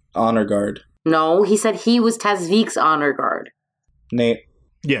honor guard. No, he said he was Tazvik's honor guard. Nate.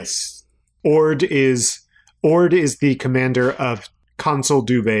 Yes. Ord is the commander of Consul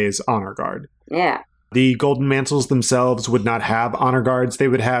Duvet's honor guard. Yeah. The Golden Mantles themselves would not have honor guards. They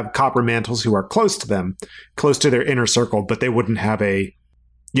would have Copper Mantles who are close to them, close to their inner circle, but they wouldn't have an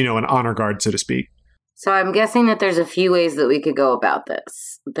honor guard, so to speak. So I'm guessing that there's a few ways that we could go about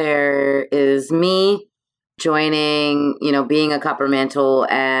this. There is me joining, being a Copper Mantle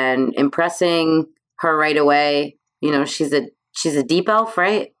and impressing her right away. She's a deep elf,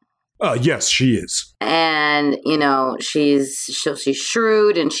 right? Yes, she is. And, she's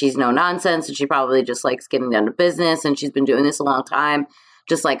shrewd and she's no nonsense and she probably just likes getting down to business and she's been doing this a long time,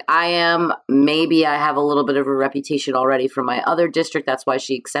 just like I am. Maybe I have a little bit of a reputation already from my other district. That's why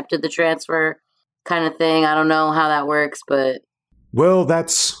she accepted the transfer kind of thing. I don't know how that works, but... Well,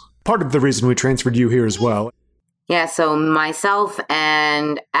 that's part of the reason we transferred you here as well. Yeah, so myself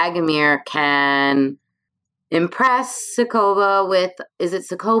and Aggamir can impress Sokoba with, is it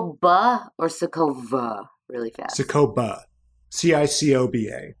Sokoba or Sokova? Really fast. Sokoba.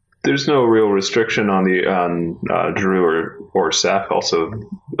 Cicoba. there's no real restriction on Drew or Saph also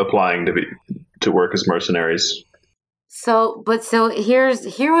applying to work as mercenaries. So here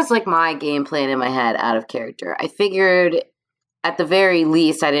was like my game plan in my head out of character. I figured at the very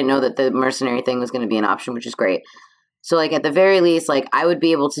least, I didn't know that the mercenary thing was going to be an option, which is great. So like at the very least, like I would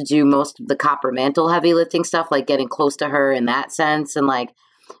be able to do most of the Copper Mantle heavy lifting stuff, like getting close to her in that sense, and like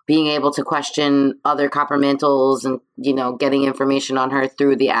being able to question other Copper Mantles and, you know, getting information on her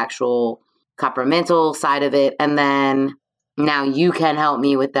through the actual Copper Mantle side of it. And then now you can help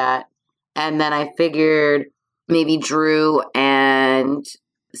me with that. And then I figured maybe Drew and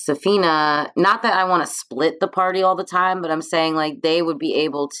Safina, not that I want to split the party all the time, but I'm saying like they would be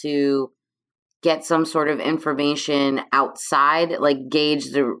able to get some sort of information outside, like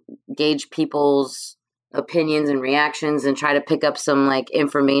gauge people's opinions and reactions and try to pick up some like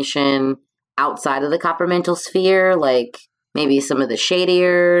information outside of the Copper Mantle sphere, like maybe some of the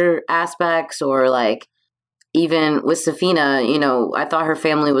shadier aspects, or like even with Safina, you know, I thought her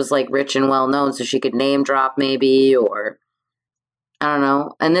family was like rich and well known, so she could name drop maybe, or I don't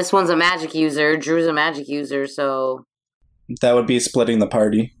know. And this one's a magic user, Drew's a magic user, so that would be splitting the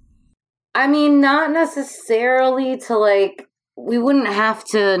party. I mean, not necessarily to like, we wouldn't have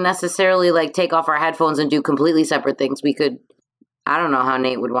to necessarily like take off our headphones and do completely separate things. We could, I don't know how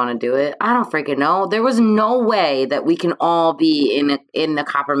Nate would want to do it. I don't freaking know. There was no way that we can all be in the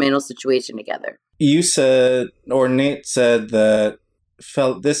Copper Mantle situation together. You said, or Nate said that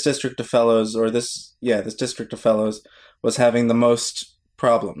this district of fellows, this district of fellows was having the most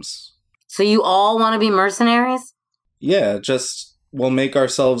problems. So you all want to be mercenaries? Yeah, just we'll make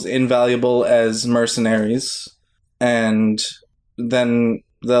ourselves invaluable as mercenaries, and then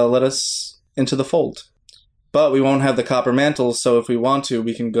they'll let us into the fold. But we won't have the Copper Mantle, so if we want to,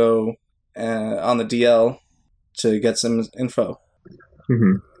 we can go on the DL to get some info.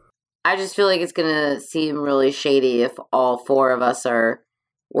 Mm-hmm. I just feel like it's going to seem really shady if all four of us are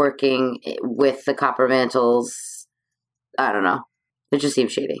working with the Copper Mantles. I don't know. It just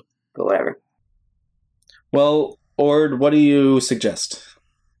seems shady, but whatever. Well, Ord, what do you suggest?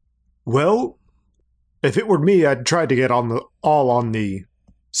 Well, if it were me, I'd try to get all on the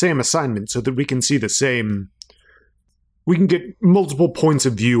same assignment so that we can see the same. We can get multiple points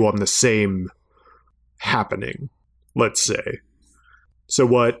of view on the same happening, let's say. So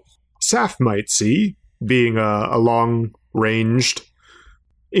what Saph might see, being a long-ranged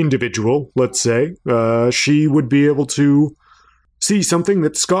individual, let's say, she would be able to see something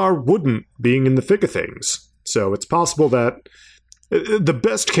that Scar wouldn't, being in the thick of things. So it's possible that the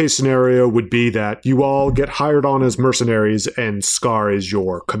best case scenario would be that you all get hired on as mercenaries and Scar is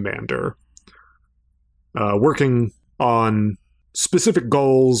your commander. Working on specific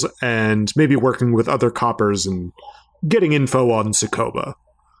goals and maybe working with other coppers and getting info on Sokoba.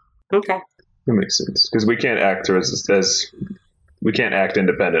 Okay. That makes sense. Because we can't act as we can't act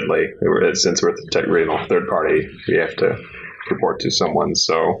independently. Since we're a third party, we have to report to someone,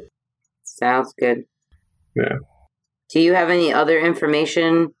 so. Sounds good. Yeah. Do you have any other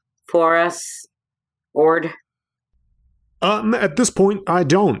information for us, Ord? At this point, I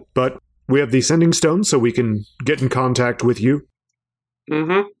don't, but we have the sending stone, so we can get in contact with you.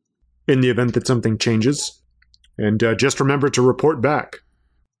 Mm-hmm. In the event that something changes. And just remember to report back.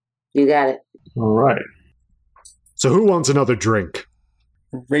 You got it. All right. So who wants another drink?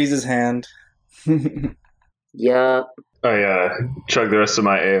 Raise his hand. Yup. I chug the rest of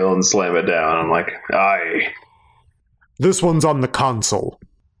my ale and slam it down. I'm like, aye. This one's on the console.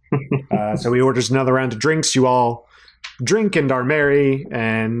 So he orders another round of drinks. You all drink and are merry,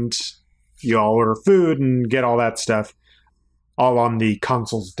 and you all order food and get all that stuff. All on the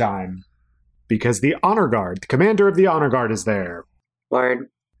console's dime. Because the Honor Guard, the commander of the Honor Guard, is there. Word.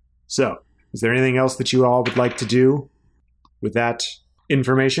 So, is there anything else that you all would like to do with that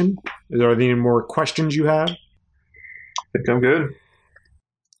information? Are there any more questions you have? I think I'm good.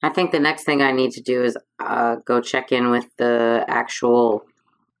 I think the next thing I need to do is go check in with the actual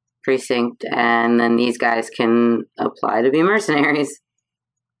precinct, and then these guys can apply to be mercenaries.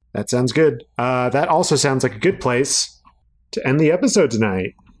 That sounds good. That also sounds like a good place to end the episode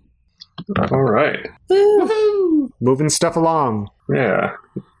tonight. All right. Woohoo! Moving stuff along. Yeah.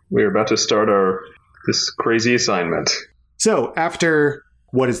 We're about to start this crazy assignment. So, after,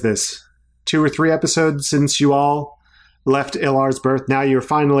 what is this, 2 or 3 episodes since you all left Ilar's birth, now you're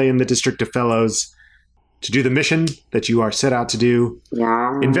finally in the District of Fellows to do the mission that you are set out to do.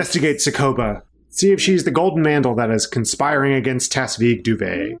 Yeah. Investigate Sokoba. See if she's the golden mantle that is conspiring against Tasvig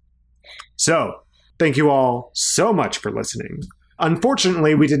Duvet. So, thank you all so much for listening.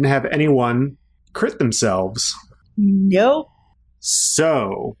 Unfortunately, we didn't have anyone crit themselves. Nope.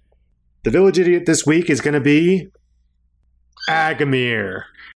 So, The village idiot this week is going to be Aggamir.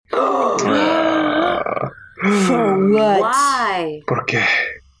 For what? Why? ¿Por qué?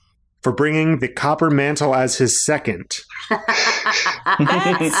 For bringing the copper mantle as his second.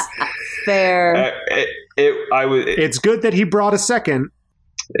 That's fair. It's good that he brought a second.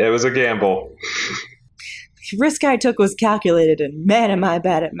 It was a gamble. The risk I took was calculated, and man, am I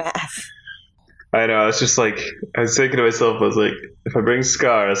bad at math. I know. It's just like I was thinking to myself. I was like, if I bring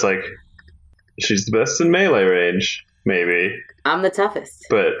Scar, it's like she's the best in melee range, maybe. I'm the toughest.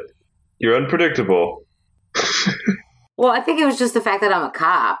 But you're unpredictable. Well, I think it was just the fact that I'm a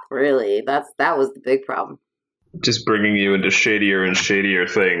cop, really. That was the big problem. Just bringing you into shadier and shadier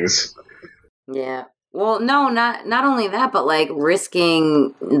things. Yeah. Well, no, not only that, but like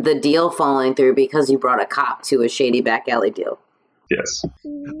risking the deal falling through because you brought a cop to a shady back alley deal. Yes.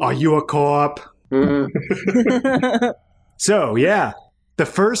 Are you a co-op? Mm-hmm. So, yeah. The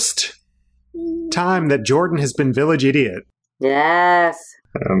first time that Jordan has been village idiot. Yes.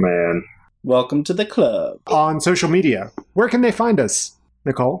 Oh, man. Welcome to the club. On social media. Where can they find us,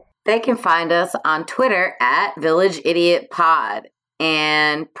 Nicole? They can find us on Twitter at Village Idiot Pod.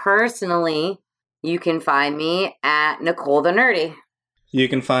 And personally, you can find me at Nicole the Nerdy. You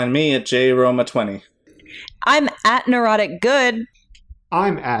can find me at JRoma20. I'm at Neurotic Good.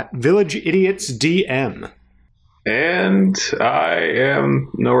 I'm at Village Idiots DM. And I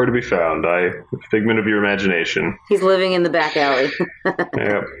am nowhere to be found. Figment of your imagination. He's living in the back alley.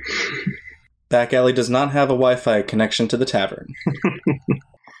 Yep. Back alley does not have a Wi-Fi connection to the tavern.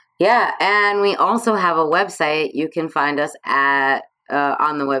 Yeah, and we also have a website. You can find us at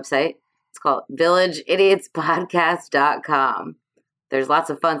on the website. It's called villageidiotspodcast.com. There's lots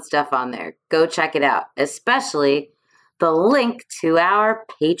of fun stuff on there. Go check it out, especially the link to our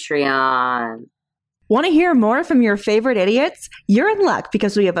Patreon. Want to hear more from your favorite idiots? You're in luck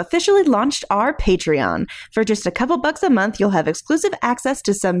because we have officially launched our Patreon. For just a couple bucks a month, you'll have exclusive access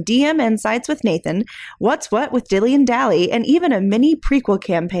to some DM insights with Nathan, What's What with Dilly and Dally, and even a mini prequel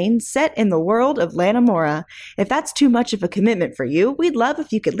campaign set in the world of Lanamora. If that's too much of a commitment for you, we'd love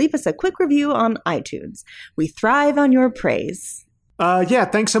if you could leave us a quick review on iTunes. We thrive on your praise. Yeah,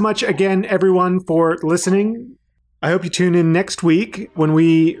 thanks so much again, everyone, for listening. I hope you tune in next week when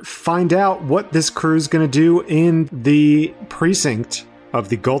we find out what this crew's going to do in the precinct of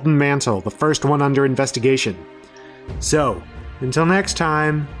the Golden Mantle, the first one under investigation. So, until next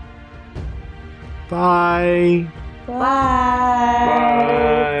time, bye. Bye. Bye.